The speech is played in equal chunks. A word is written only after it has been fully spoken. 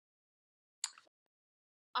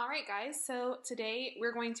All right, guys, so today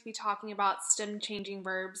we're going to be talking about stem changing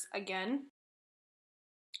verbs again.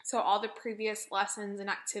 So, all the previous lessons and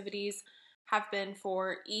activities have been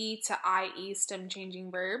for E to IE stem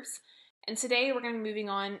changing verbs. And today we're going to be moving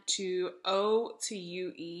on to O to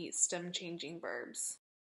UE stem changing verbs.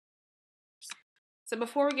 So,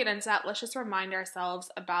 before we get into that, let's just remind ourselves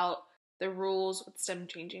about the rules with stem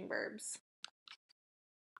changing verbs.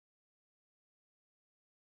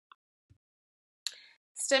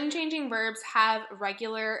 Stem changing verbs have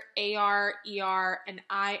regular AR, ER, and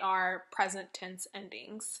IR present tense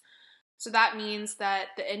endings. So that means that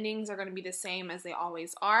the endings are going to be the same as they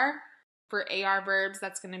always are. For AR verbs,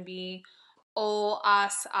 that's going to be o,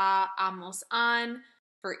 as, a, amos, an.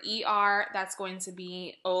 For ER, that's going to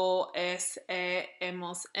be o, es, e,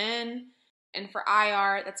 hemos, en. And for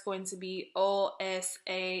IR, that's going to be o, es,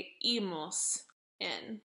 e, imos,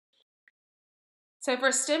 en. So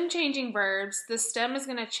for stem changing verbs, the stem is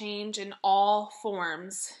going to change in all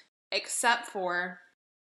forms except for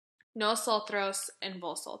nosotros and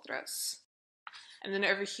vosotros. And then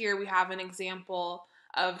over here we have an example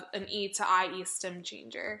of an E to IE stem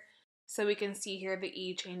changer. So we can see here the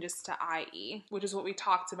E changes to IE, which is what we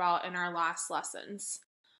talked about in our last lessons.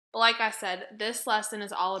 But like I said, this lesson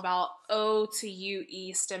is all about O to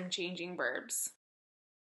UE stem changing verbs.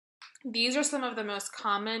 These are some of the most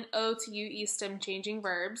common O to UE stem changing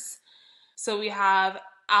verbs. So we have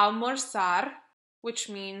almorzar, which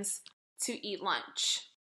means to eat lunch.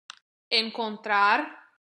 Encontrar,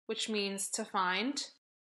 which means to find.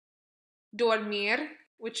 Dormir,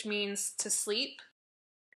 which means to sleep.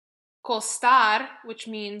 Costar, which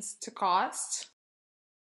means to cost.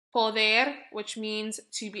 Poder, which means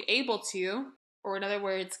to be able to, or in other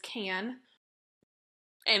words, can.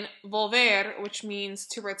 And volver, which means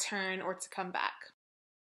to return or to come back.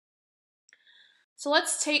 So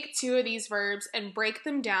let's take two of these verbs and break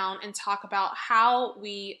them down and talk about how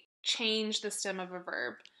we change the stem of a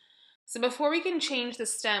verb. So before we can change the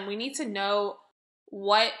stem, we need to know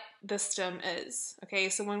what the stem is. Okay,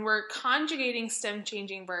 so when we're conjugating stem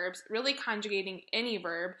changing verbs, really conjugating any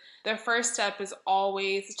verb, the first step is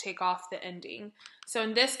always to take off the ending. So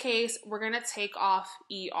in this case, we're going to take off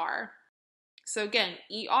ER. So again,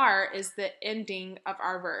 ER is the ending of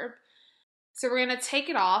our verb. So we're going to take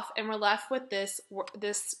it off and we're left with this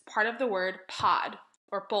part of the word pod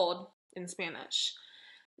or pod in Spanish.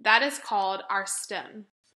 That is called our stem.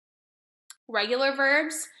 Regular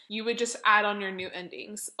verbs, you would just add on your new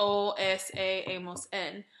endings, o, es, e, hemos,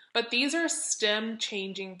 en. But these are stem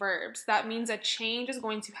changing verbs. That means a change is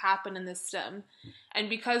going to happen in the stem. And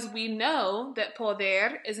because we know that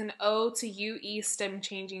poder is an O to UE stem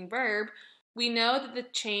changing verb, we know that the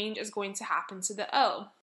change is going to happen to the O.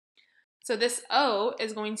 So this O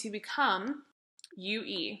is going to become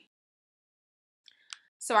UE.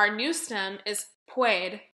 So our new stem is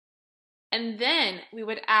puede. And then we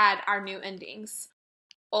would add our new endings.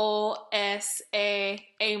 O, es, e,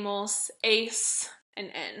 hemos, es,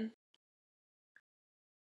 and en.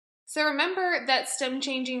 So remember that stem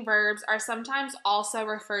changing verbs are sometimes also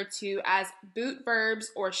referred to as boot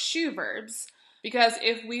verbs or shoe verbs, because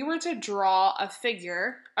if we were to draw a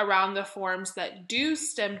figure around the forms that do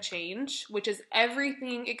stem change, which is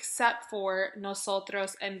everything except for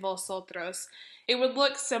nosotros and vosotros, it would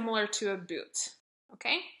look similar to a boot,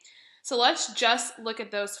 okay? So let's just look at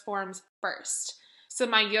those forms first. So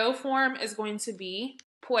my yo form is going to be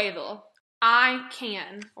puedo. I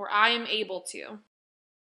can, or I am able to.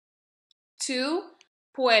 Tú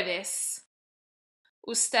puedes.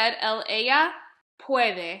 Usted, él, ella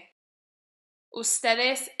puede.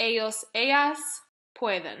 Ustedes, ellos, ellas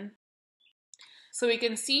pueden. So we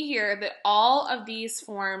can see here that all of these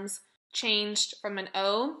forms changed from an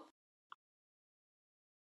O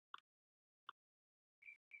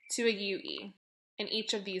to a UE in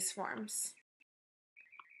each of these forms.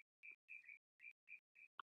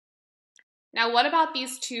 Now, what about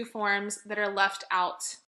these two forms that are left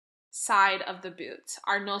outside of the boot,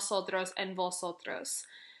 our nosotros and vosotros?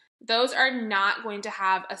 Those are not going to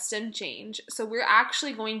have a stem change, so we're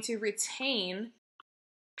actually going to retain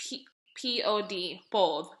pod,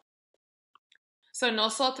 pod. So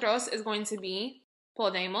nosotros is going to be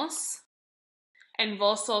podemos, and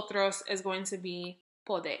vosotros is going to be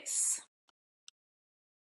podés.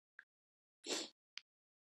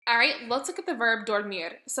 All right, let's look at the verb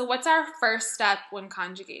dormir. So what's our first step when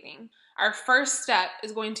conjugating? Our first step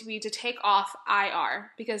is going to be to take off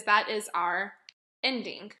IR because that is our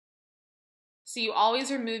ending. So you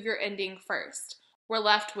always remove your ending first. We're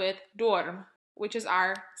left with dorm, which is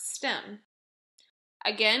our stem.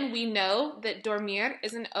 Again, we know that dormir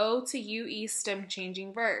is an O to UE stem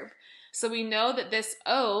changing verb. So we know that this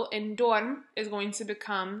O in dorm is going to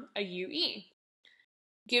become a UE,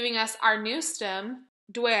 giving us our new stem,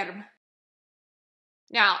 duerm.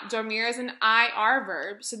 Now, dormir is an IR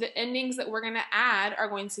verb, so the endings that we're going to add are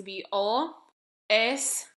going to be o,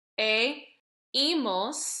 es, e,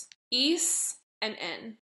 imos, is, and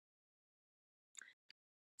en.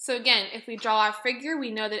 So again, if we draw our figure, we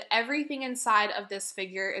know that everything inside of this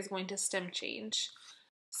figure is going to stem change.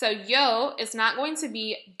 So yo is not going to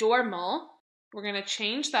be dormo. We're going to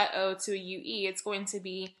change that O to a UE. It's going to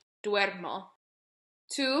be duermo.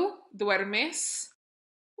 Tú duermes.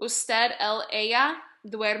 Usted, él, ella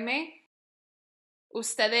duerme.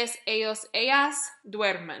 Ustedes, ellos, ellas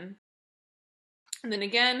duermen. And then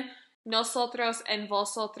again, nosotros and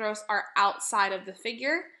vosotros are outside of the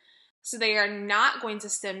figure. So they are not going to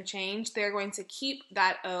stem change. They're going to keep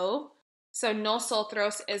that O. So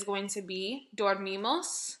nosotros is going to be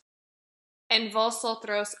dormimos. And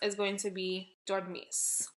vosotros is going to be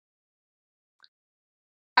dormís.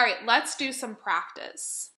 All right, let's do some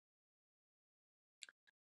practice.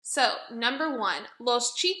 So, number 1,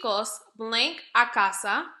 los chicos blank a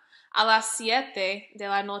casa a las 7 de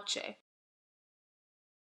la noche.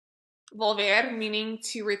 Volver, meaning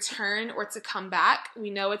to return or to come back. We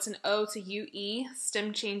know it's an O to UE,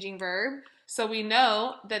 stem changing verb. So we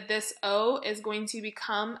know that this O is going to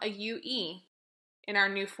become a UE in our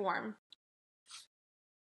new form.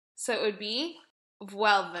 So it would be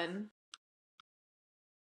vuelven.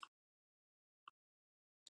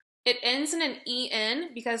 It ends in an EN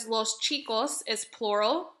because los chicos is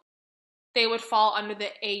plural. They would fall under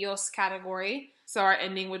the ellos category. So our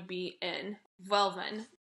ending would be in vuelven.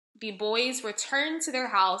 The boys return to their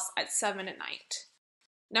house at 7 at night.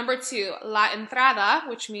 Number 2, la entrada,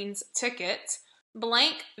 which means ticket,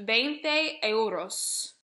 blank 20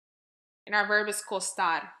 euros. And our verb is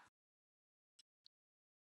costar.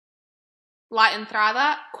 La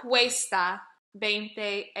entrada cuesta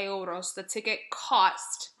 20 euros. The ticket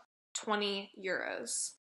cost 20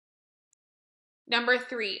 euros. Number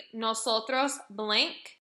 3, nosotros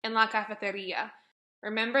blank en la cafetería.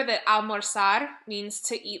 Remember that almorzar means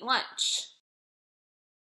to eat lunch.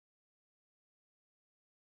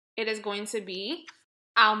 It is going to be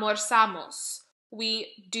almorzamos. We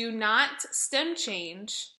do not stem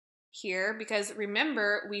change here because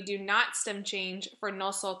remember, we do not stem change for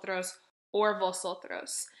nosotros or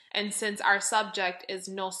vosotros. And since our subject is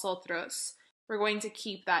nosotros, we're going to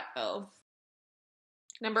keep that O.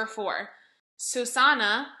 Number 4,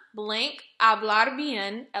 Susana blank hablar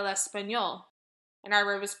bien el español. And our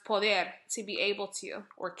verb is poder, to be able to,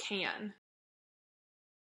 or can.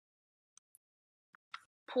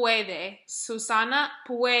 Puede. Susana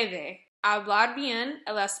puede hablar bien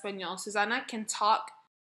el español. Susana can talk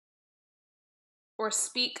or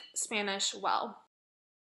speak Spanish well.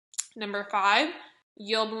 Number 5,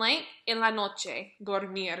 yo blank en la noche,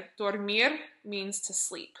 dormir. Dormir means to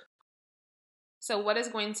sleep. So what is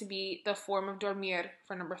going to be the form of dormir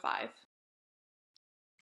for number 5?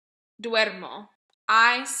 Duermo.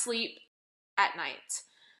 I sleep at night.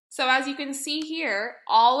 So as you can see here,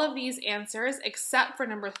 all of these answers, except for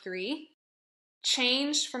number 3,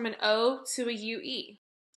 changed from an O to a UE.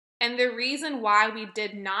 And the reason why we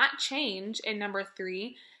did not change in number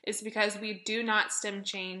 3 is because we do not stem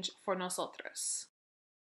change for nosotros.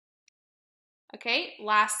 Okay,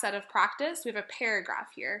 last set of practice. We have a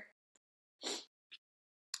paragraph here.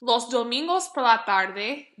 Los domingos por la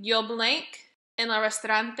tarde, yo blank en el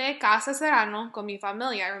restaurante Casa Serrano con mi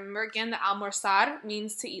familia. Remember again that almorzar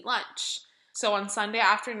means to eat lunch. So on Sunday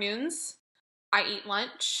afternoons, I eat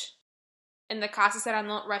lunch in the Casa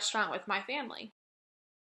Serrano restaurant with my family.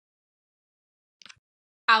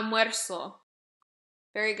 Almuerzo.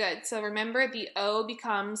 Very good. So remember the O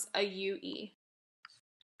becomes a UE.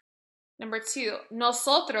 Number 2,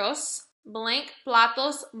 nosotros blank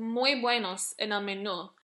platos muy buenos en el menú.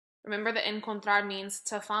 Remember that encontrar means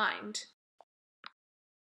to find.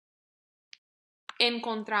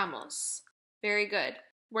 Encontramos. Very good.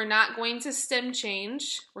 We're not going to stem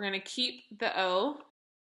change. We're going to keep the O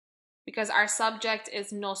because our subject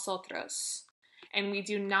is nosotros. And we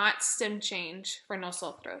do not stem change for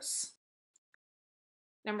nosotros.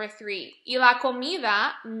 Number 3, y la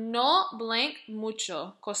comida no blank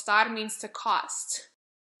mucho. Costar means to cost.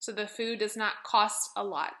 So the food does not cost a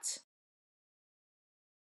lot.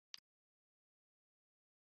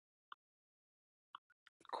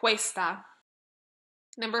 Cuesta.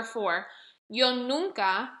 Number 4, yo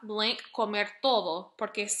nunca blank comer todo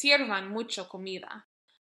porque sirvan mucho comida.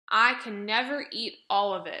 I can never eat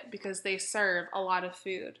all of it because they serve a lot of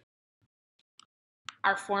food.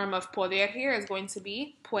 Our form of poder here is going to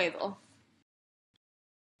be puedo.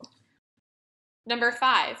 Number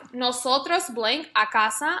 5. Nosotros blank a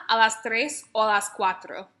casa a las 3 o a las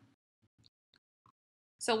 4.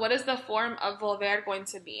 So what is the form of volver going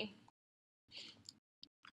to be?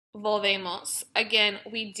 Volvemos. Again,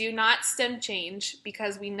 we do not stem change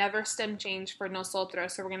because we never stem change for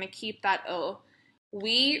nosotros, so we're going to keep that O.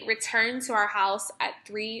 We return to our house at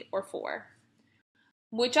 3 or 4.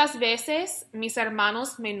 Muchas veces mis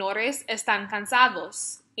hermanos menores están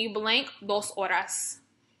cansados y blank 2 horas.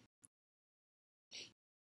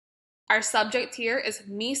 Our subject here is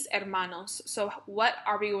mis hermanos. So what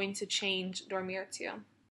are we going to change dormir to?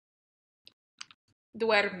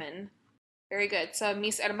 Duermen. Very good. So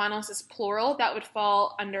mis hermanos is plural. That would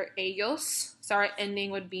fall under ellos. So our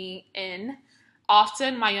ending would be in.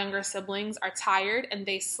 Often my younger siblings are tired and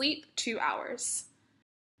they sleep 2 hours.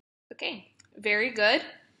 Okay, very good.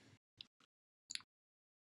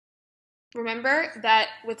 Remember that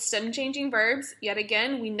with stem changing verbs, yet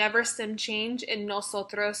again, we never stem change in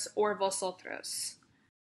nosotros or vosotros.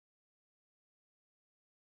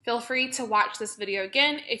 Feel free to watch this video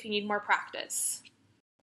again if you need more practice.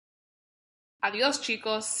 Adios,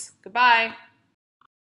 chicos. Goodbye.